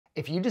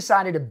If you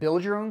decided to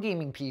build your own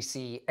gaming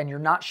PC and you're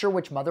not sure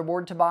which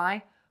motherboard to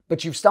buy,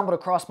 but you've stumbled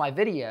across my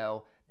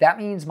video, that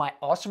means my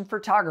awesome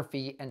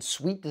photography and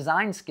sweet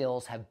design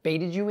skills have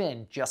baited you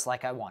in just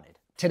like I wanted.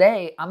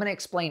 Today, I'm going to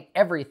explain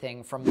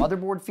everything from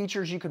motherboard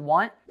features you could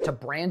want to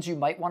brands you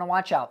might want to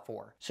watch out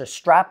for. So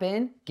strap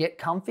in, get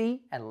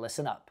comfy, and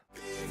listen up.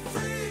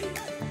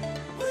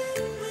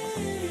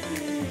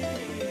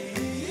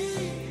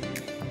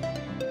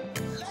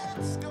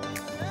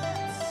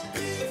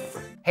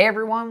 Hey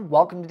everyone,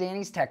 welcome to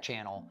Danny's Tech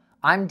Channel.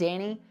 I'm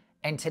Danny,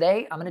 and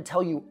today I'm going to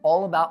tell you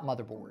all about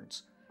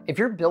motherboards. If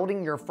you're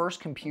building your first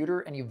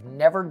computer and you've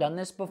never done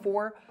this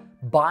before,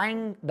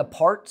 buying the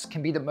parts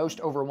can be the most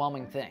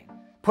overwhelming thing.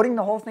 Putting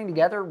the whole thing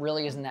together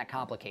really isn't that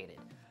complicated,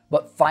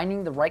 but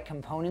finding the right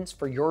components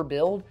for your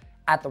build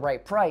at the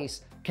right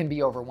price can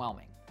be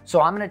overwhelming.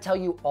 So I'm going to tell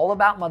you all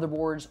about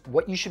motherboards,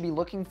 what you should be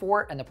looking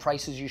for, and the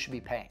prices you should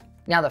be paying.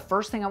 Now, the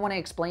first thing I want to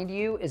explain to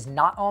you is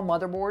not all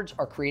motherboards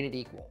are created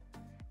equal.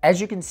 As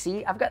you can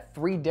see, I've got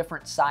 3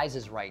 different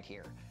sizes right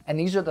here, and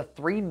these are the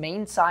 3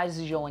 main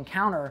sizes you'll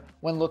encounter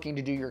when looking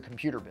to do your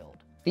computer build.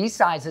 These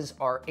sizes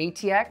are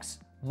ATX,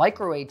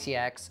 Micro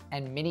ATX,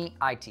 and Mini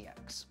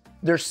ITX.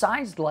 They're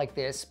sized like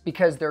this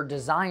because they're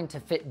designed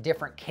to fit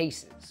different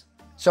cases.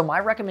 So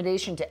my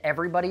recommendation to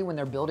everybody when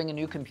they're building a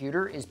new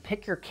computer is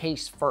pick your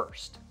case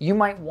first. You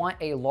might want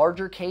a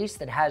larger case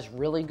that has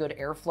really good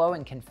airflow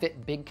and can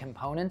fit big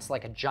components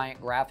like a giant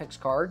graphics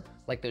card,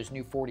 like those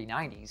new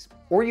 4090s.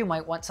 Or you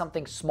might want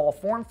something small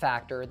form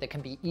factor that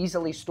can be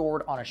easily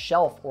stored on a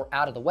shelf or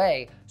out of the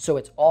way so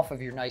it's off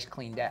of your nice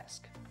clean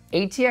desk.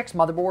 ATX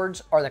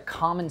motherboards are the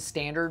common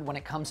standard when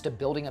it comes to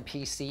building a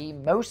PC.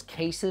 Most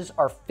cases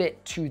are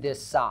fit to this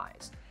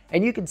size.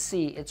 And you can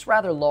see it's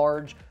rather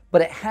large,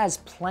 but it has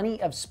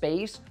plenty of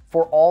space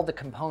for all the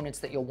components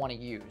that you'll want to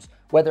use,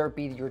 whether it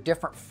be your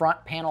different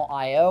front panel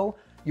I/O,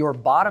 your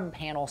bottom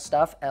panel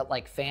stuff at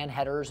like fan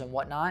headers and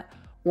whatnot,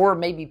 or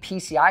maybe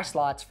PCI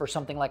slots for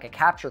something like a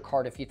capture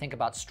card if you think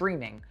about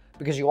streaming,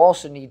 because you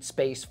also need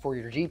space for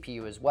your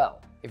GPU as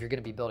well if you're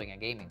going to be building a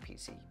gaming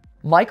PC.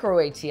 Micro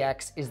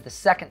ATX is the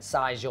second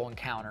size you'll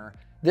encounter.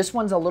 This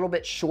one's a little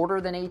bit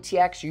shorter than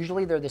ATX.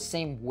 Usually they're the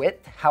same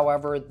width,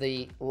 however,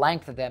 the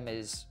length of them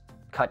is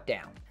cut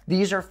down.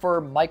 These are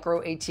for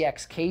micro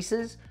ATX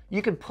cases.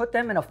 You can put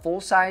them in a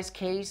full-size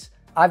case.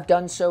 I've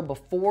done so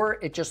before.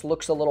 It just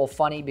looks a little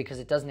funny because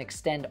it doesn't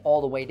extend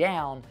all the way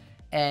down,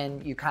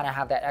 and you kind of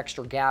have that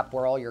extra gap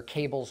where all your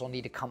cables will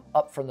need to come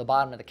up from the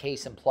bottom of the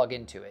case and plug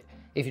into it.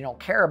 If you don't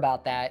care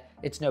about that,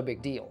 it's no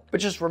big deal. But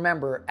just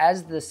remember,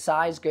 as the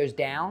size goes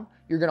down,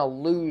 you're gonna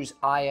lose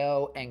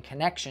I/O and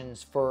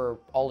connections for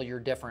all of your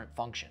different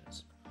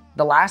functions.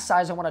 The last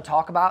size I wanna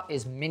talk about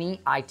is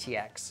Mini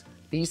ITX.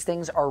 These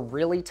things are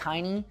really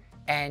tiny,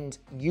 and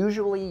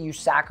usually you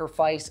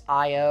sacrifice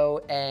I/O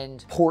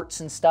and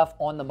ports and stuff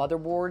on the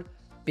motherboard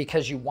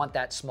because you want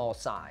that small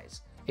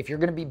size. If you're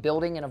gonna be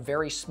building in a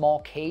very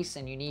small case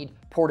and you need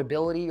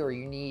portability or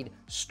you need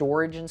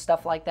storage and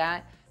stuff like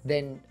that,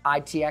 then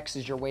ITX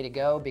is your way to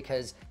go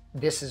because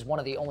this is one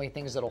of the only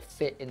things that'll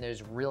fit in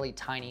those really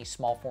tiny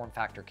small form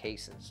factor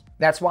cases.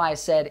 That's why I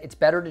said it's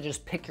better to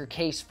just pick your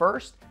case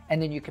first,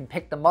 and then you can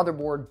pick the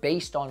motherboard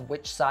based on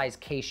which size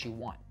case you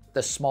want.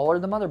 The smaller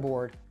the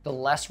motherboard, the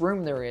less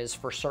room there is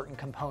for certain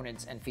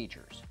components and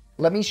features.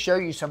 Let me show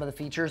you some of the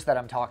features that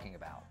I'm talking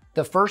about.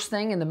 The first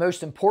thing and the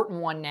most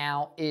important one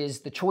now is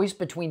the choice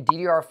between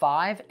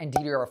DDR5 and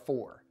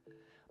DDR4.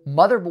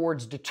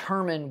 Motherboards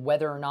determine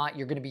whether or not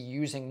you're going to be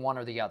using one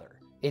or the other.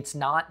 It's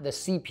not the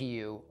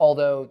CPU,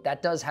 although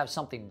that does have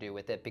something to do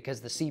with it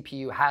because the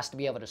CPU has to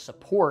be able to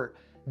support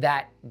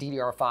that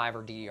DDR5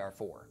 or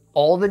DDR4.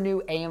 All the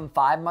new AM5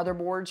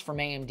 motherboards from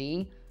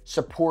AMD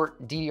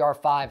support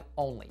DDR5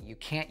 only. You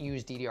can't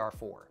use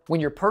DDR4. When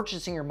you're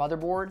purchasing your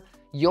motherboard,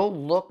 you'll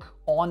look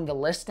on the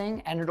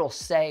listing and it'll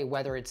say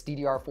whether it's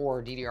DDR4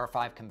 or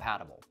DDR5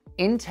 compatible.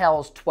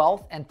 Intel's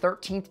 12th and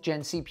 13th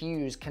gen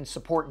CPUs can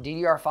support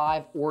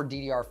DDR5 or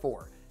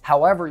DDR4.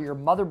 However, your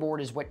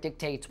motherboard is what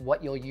dictates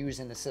what you'll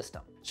use in the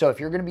system. So if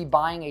you're going to be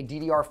buying a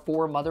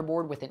DDR4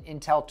 motherboard with an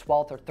Intel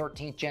 12th or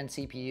 13th gen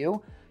CPU,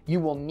 you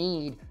will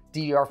need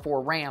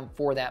DDR4 RAM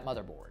for that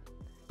motherboard.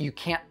 You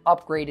can't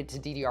upgrade it to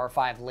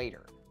DDR5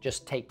 later.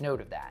 Just take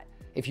note of that.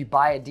 If you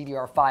buy a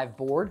DDR5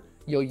 board,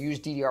 you'll use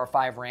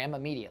DDR5 RAM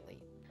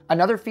immediately.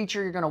 Another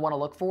feature you're going to want to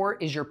look for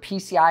is your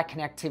PCI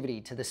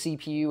connectivity to the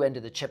CPU and to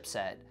the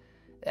chipset.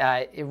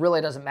 It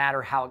really doesn't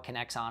matter how it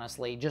connects,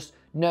 honestly. Just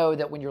know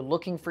that when you're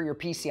looking for your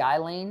PCI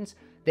lanes,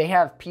 they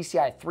have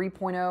PCI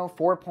 3.0,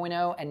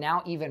 4.0, and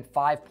now even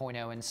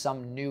 5.0 in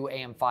some new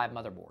AM5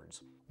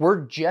 motherboards.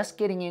 We're just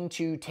getting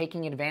into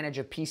taking advantage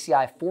of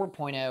PCI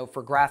 4.0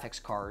 for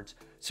graphics cards,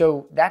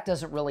 so that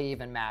doesn't really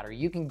even matter.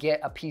 You can get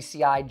a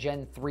PCI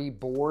Gen 3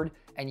 board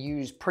and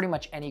use pretty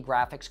much any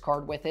graphics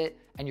card with it,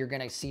 and you're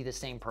gonna see the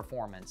same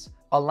performance.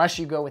 Unless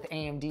you go with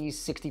AMD's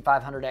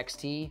 6500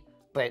 XT,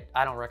 but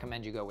I don't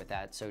recommend you go with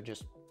that, so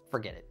just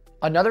forget it.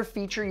 Another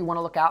feature you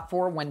wanna look out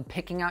for when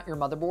picking out your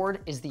motherboard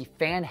is the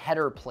fan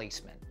header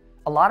placement.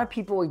 A lot of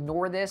people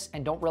ignore this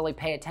and don't really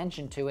pay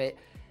attention to it.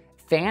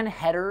 Fan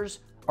headers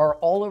are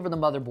all over the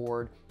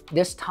motherboard.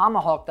 This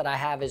Tomahawk that I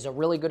have is a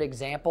really good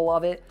example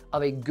of it,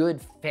 of a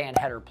good fan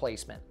header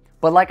placement.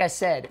 But like I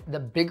said, the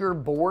bigger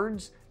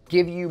boards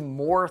give you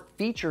more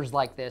features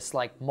like this,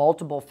 like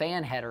multiple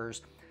fan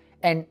headers.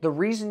 And the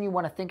reason you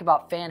want to think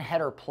about fan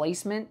header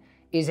placement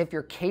is if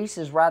your case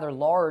is rather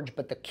large,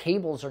 but the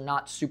cables are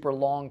not super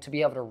long to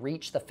be able to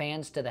reach the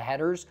fans to the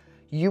headers,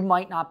 you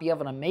might not be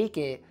able to make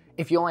it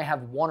if you only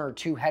have 1 or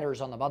 2 headers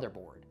on the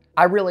motherboard.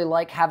 I really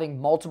like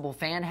having multiple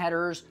fan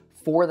headers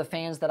for the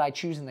fans that I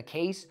choose in the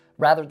case,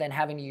 rather than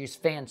having to use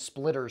fan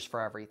splitters for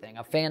everything.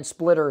 A fan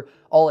splitter,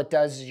 all it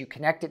does is you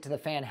connect it to the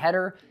fan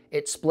header,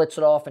 it splits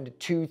it off into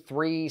 2,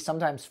 3,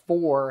 sometimes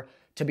 4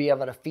 to be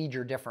able to feed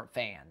your different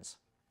fans.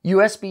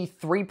 USB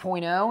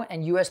 3.0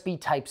 and USB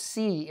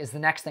Type-C is the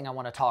next thing I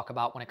want to talk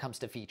about when it comes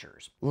to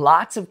features.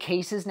 Lots of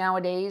cases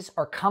nowadays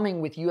are coming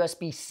with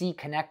USB-C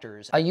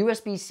connectors. A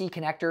USB-C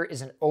connector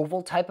is an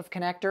oval type of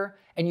connector,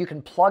 and you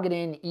can plug it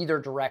in either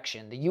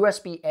direction. The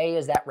USB-A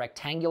is that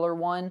rectangular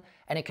one,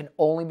 and it can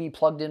only be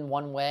plugged in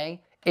one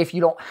way. If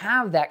you don't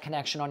have that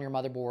connection on your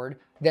motherboard,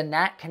 then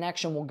that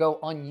connection will go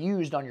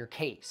unused on your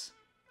case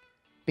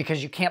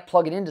because you can't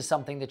plug it into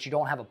something that you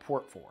don't have a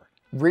port for.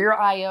 Rear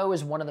I/O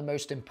is one of the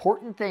most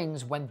important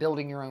things when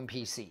building your own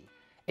PC.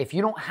 If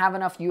you don't have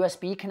enough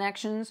USB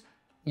connections,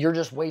 you're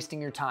just wasting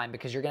your time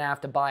because you're gonna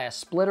have to buy a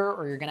splitter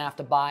or you're gonna have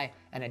to buy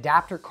an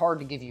adapter card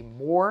to give you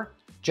more.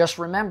 Just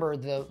remember,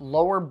 the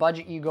lower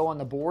budget you go on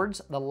the boards,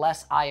 the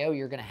less I/O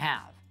you're gonna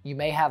have. You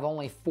may have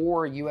only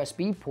 4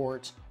 USB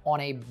ports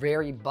on a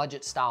very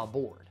budget style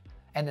board.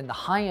 And then the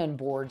high-end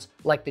boards,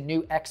 like the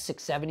new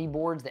X670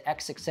 boards, the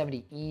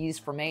X670Es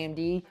from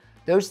AMD,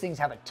 those things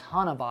have a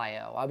ton of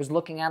I/O. I was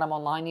looking at them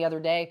online the other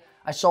day.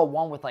 I saw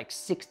one with like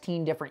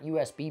 16 different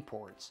USB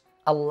ports.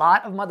 A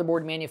lot of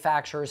motherboard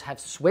manufacturers have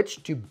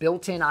switched to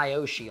built-in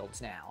I/O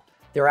shields now.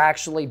 They're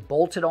actually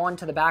bolted on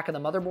to the back of the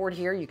motherboard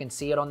here. You can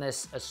see it on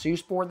this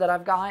Asus board that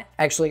I've got.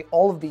 Actually,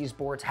 all of these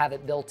boards have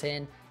it built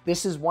in.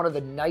 This is one of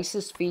the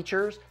nicest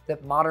features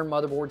that modern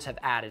motherboards have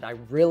added. I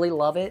really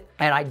love it,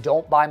 and I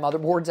don't buy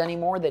motherboards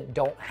anymore that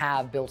don't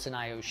have built-in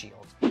I/O shields.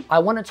 I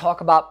want to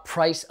talk about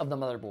price of the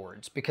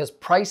motherboards because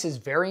price is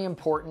very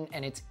important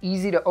and it's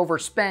easy to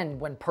overspend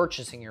when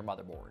purchasing your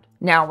motherboard.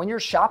 Now, when you're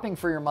shopping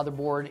for your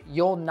motherboard,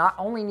 you'll not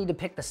only need to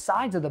pick the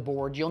sides of the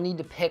board, you'll need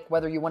to pick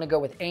whether you want to go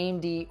with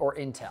AMD or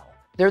Intel.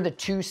 They're the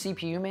 2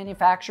 CPU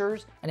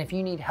manufacturers, and if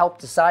you need help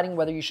deciding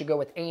whether you should go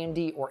with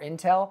AMD or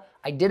Intel,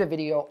 I did a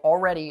video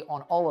already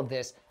on all of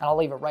this, and I'll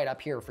leave it right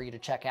up here for you to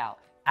check out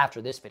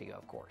after this video,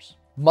 of course.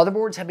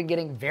 Motherboards have been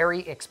getting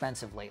very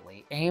expensive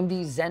lately.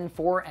 AMD's Zen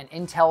 4 and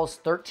Intel's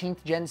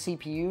 13th gen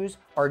CPUs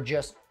are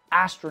just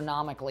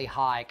astronomically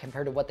high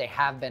compared to what they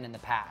have been in the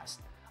past.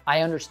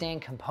 I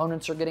understand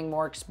components are getting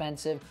more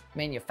expensive,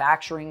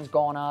 manufacturing's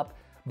gone up,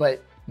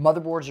 but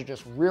motherboards are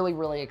just really,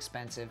 really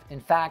expensive. In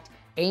fact,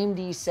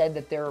 AMD said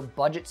that their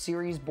budget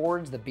series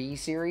boards, the B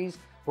series,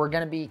 were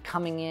gonna be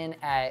coming in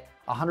at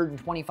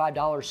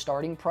 $125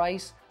 starting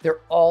price.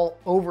 They're all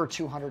over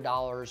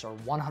 $200 or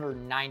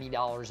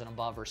 $190 and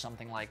above or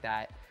something like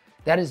that.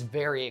 That is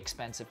very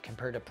expensive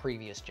compared to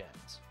previous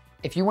gens.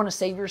 If you want to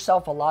save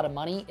yourself a lot of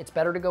money, it's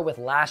better to go with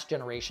last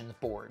generation's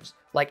boards,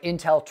 like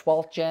Intel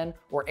 12th gen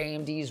or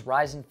AMD's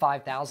Ryzen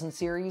 5000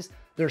 series.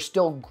 They're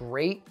still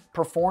great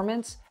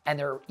performance and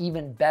they're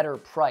even better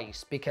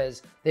price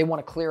because they want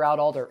to clear out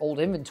all their old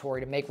inventory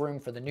to make room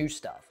for the new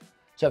stuff.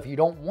 So if you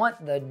don't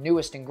want the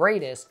newest and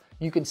greatest,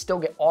 you can still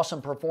get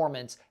awesome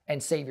performance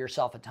and save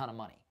yourself a ton of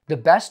money. The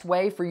best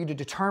way for you to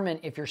determine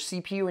if your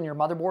CPU and your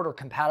motherboard are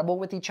compatible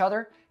with each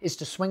other is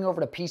to swing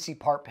over to PC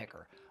Part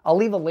Picker. I'll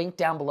leave a link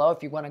down below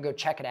if you want to go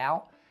check it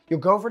out. You'll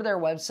go over to their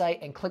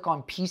website and click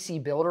on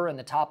PC Builder in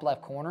the top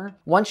left corner.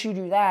 Once you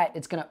do that,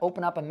 it's going to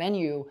open up a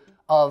menu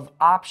of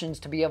options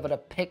to be able to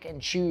pick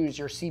and choose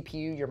your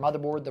CPU, your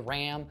motherboard, the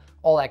RAM,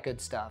 all that good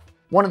stuff.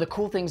 One of the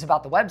cool things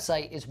about the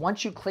website is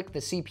once you click the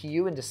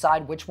CPU and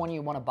decide which one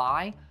you want to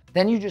buy,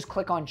 then you just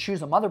click on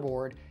choose a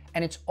motherboard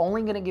and it's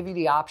only going to give you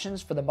the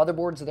options for the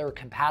motherboards that are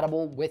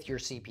compatible with your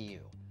CPU.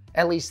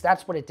 At least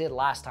that's what it did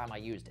last time I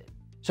used it.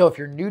 So if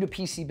you're new to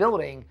PC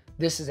building,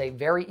 this is a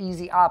very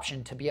easy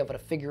option to be able to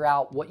figure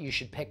out what you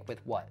should pick with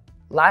what.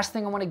 Last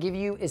thing I want to give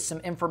you is some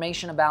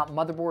information about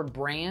motherboard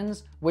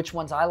brands, which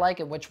ones I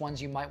like and which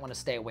ones you might want to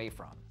stay away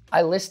from.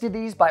 I listed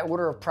these by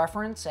order of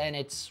preference and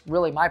it's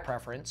really my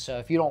preference, so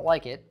if you don't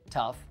like it,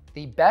 tough.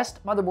 The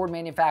best motherboard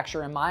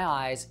manufacturer in my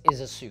eyes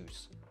is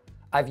Asus.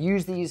 I've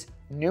used these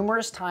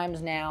numerous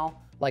times now,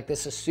 like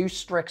this Asus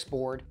Strix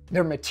board.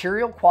 Their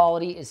material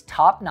quality is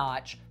top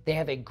notch. They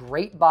have a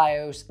great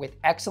BIOS with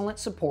excellent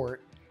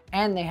support,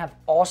 and they have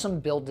awesome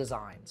build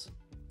designs.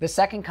 The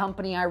second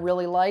company I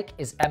really like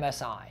is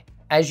MSI.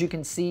 As you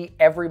can see,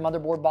 every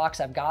motherboard box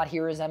I've got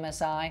here is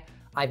MSI.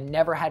 I've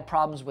never had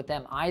problems with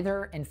them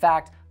either. In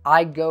fact,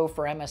 I go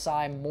for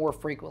MSI more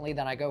frequently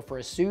than I go for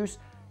Asus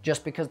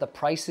just because the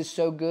price is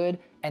so good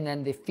and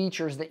then the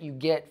features that you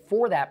get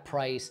for that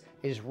price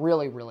is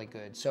really, really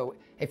good. So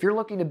if you're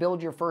looking to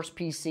build your first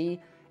PC,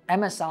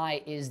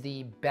 MSI is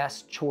the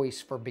best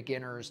choice for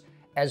beginners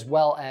as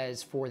well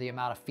as for the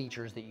amount of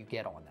features that you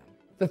get on them.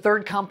 The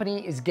third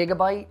company is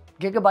Gigabyte.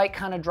 Gigabyte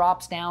kind of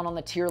drops down on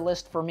the tier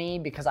list for me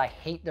because I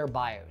hate their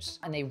BIOS,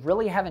 and they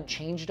really haven't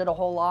changed it a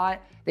whole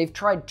lot. They've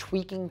tried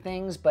tweaking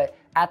things, but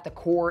at the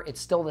core,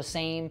 it's still the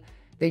same.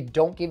 They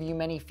don't give you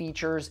many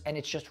features, and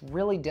it's just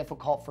really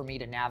difficult for me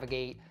to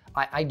navigate.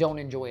 I don't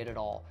enjoy it at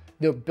all.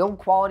 The build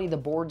quality of the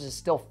boards is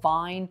still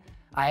fine.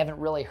 I haven't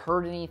really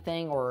heard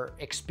anything or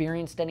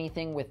experienced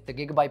anything with the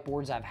Gigabyte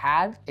boards I've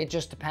had. It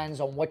just depends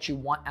on what you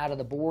want out of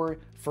the board.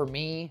 For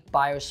me,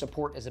 BIOS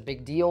support is a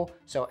big deal,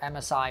 so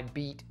MSI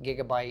beat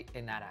Gigabyte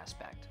in that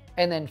aspect.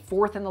 And then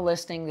fourth in the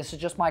listing, this is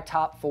just my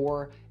top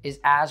 4, is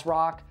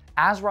ASRock.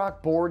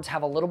 ASRock boards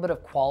have a little bit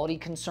of quality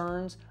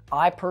concerns.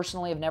 I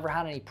personally have never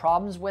had any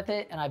problems with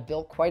it, and I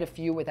built quite a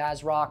few with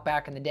ASRock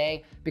back in the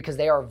day because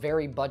they are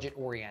very budget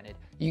oriented.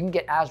 You can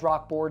get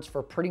ASRock boards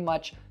for pretty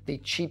much the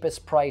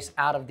cheapest price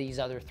out of these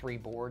other 3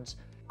 boards.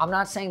 I'm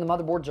not saying the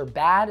motherboards are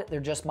bad, they're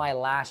just my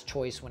last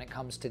choice when it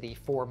comes to the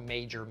 4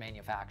 major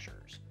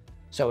manufacturers.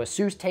 So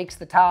ASUS takes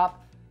the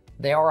top,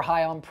 they are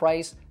high on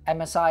price,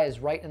 MSI is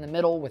right in the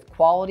middle with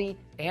quality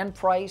and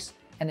price,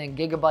 and then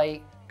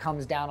Gigabyte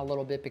comes down a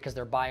little bit because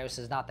their BIOS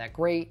is not that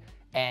great,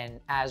 and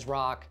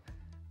ASRock.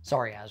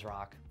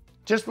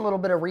 Just a little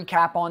bit of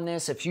recap on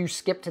this. If you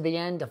skip to the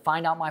end to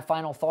find out my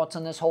final thoughts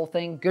on this whole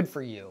thing, good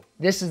for you.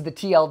 This is the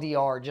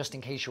TLDR, just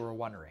in case you were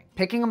wondering.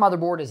 Picking a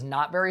motherboard is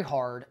not very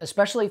hard,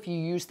 especially if you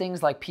use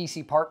things like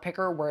PC Part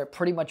Picker, where it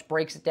pretty much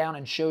breaks it down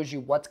and shows you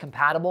what's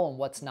compatible and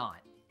what's not.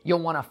 You'll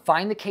want to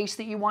find the case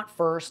that you want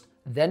first,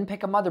 then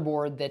pick a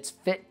motherboard that's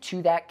fit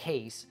to that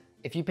case.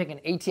 If you pick an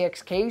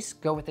ATX case,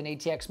 go with an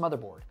ATX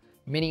motherboard.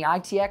 Mini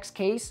ITX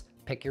case,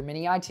 pick your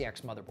Mini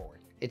ITX motherboard.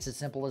 It's as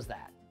simple as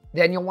that.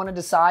 Then you'll want to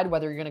decide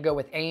whether you're going to go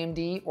with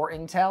AMD or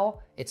Intel.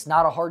 It's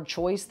not a hard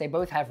choice. They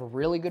both have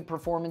really good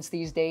performance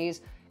these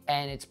days,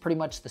 and it's pretty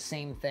much the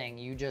same thing.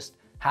 You just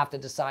have to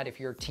decide if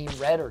you're team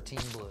red or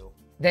team blue.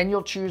 Then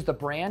you'll choose the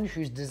brand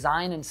whose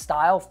design and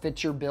style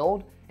fits your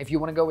build. If you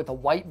want to go with a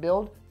white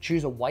build,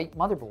 choose a white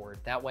motherboard.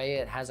 That way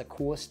it has a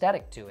cool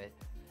aesthetic to it.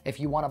 If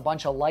you want a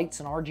bunch of lights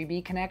and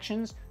RGB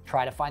connections,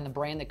 try to find the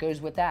brand that goes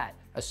with that.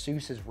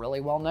 ASUS is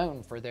really well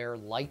known for their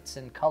lights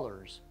and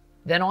colors.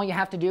 Then all you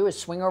have to do is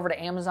swing over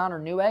to Amazon or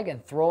Newegg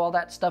and throw all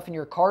that stuff in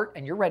your cart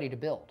and you're ready to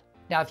build.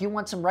 Now, if you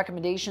want some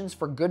recommendations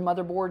for good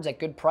motherboards at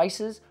good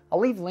prices, I'll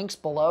leave links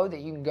below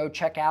that you can go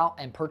check out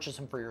and purchase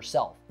them for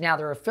yourself. Now,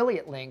 they're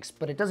affiliate links,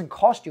 but it doesn't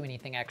cost you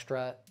anything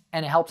extra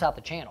and it helps out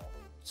the channel.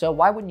 So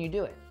why wouldn't you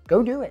do it?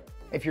 Go do it.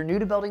 If you're new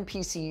to building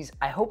PCs,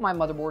 I hope my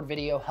motherboard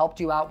video helped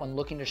you out when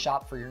looking to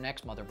shop for your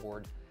next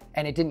motherboard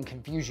and it didn't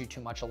confuse you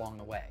too much along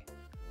the way.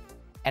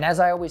 And as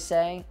I always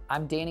say,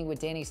 I'm Danny with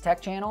Danny's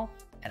Tech Channel,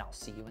 and I'll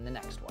see you in the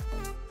next one.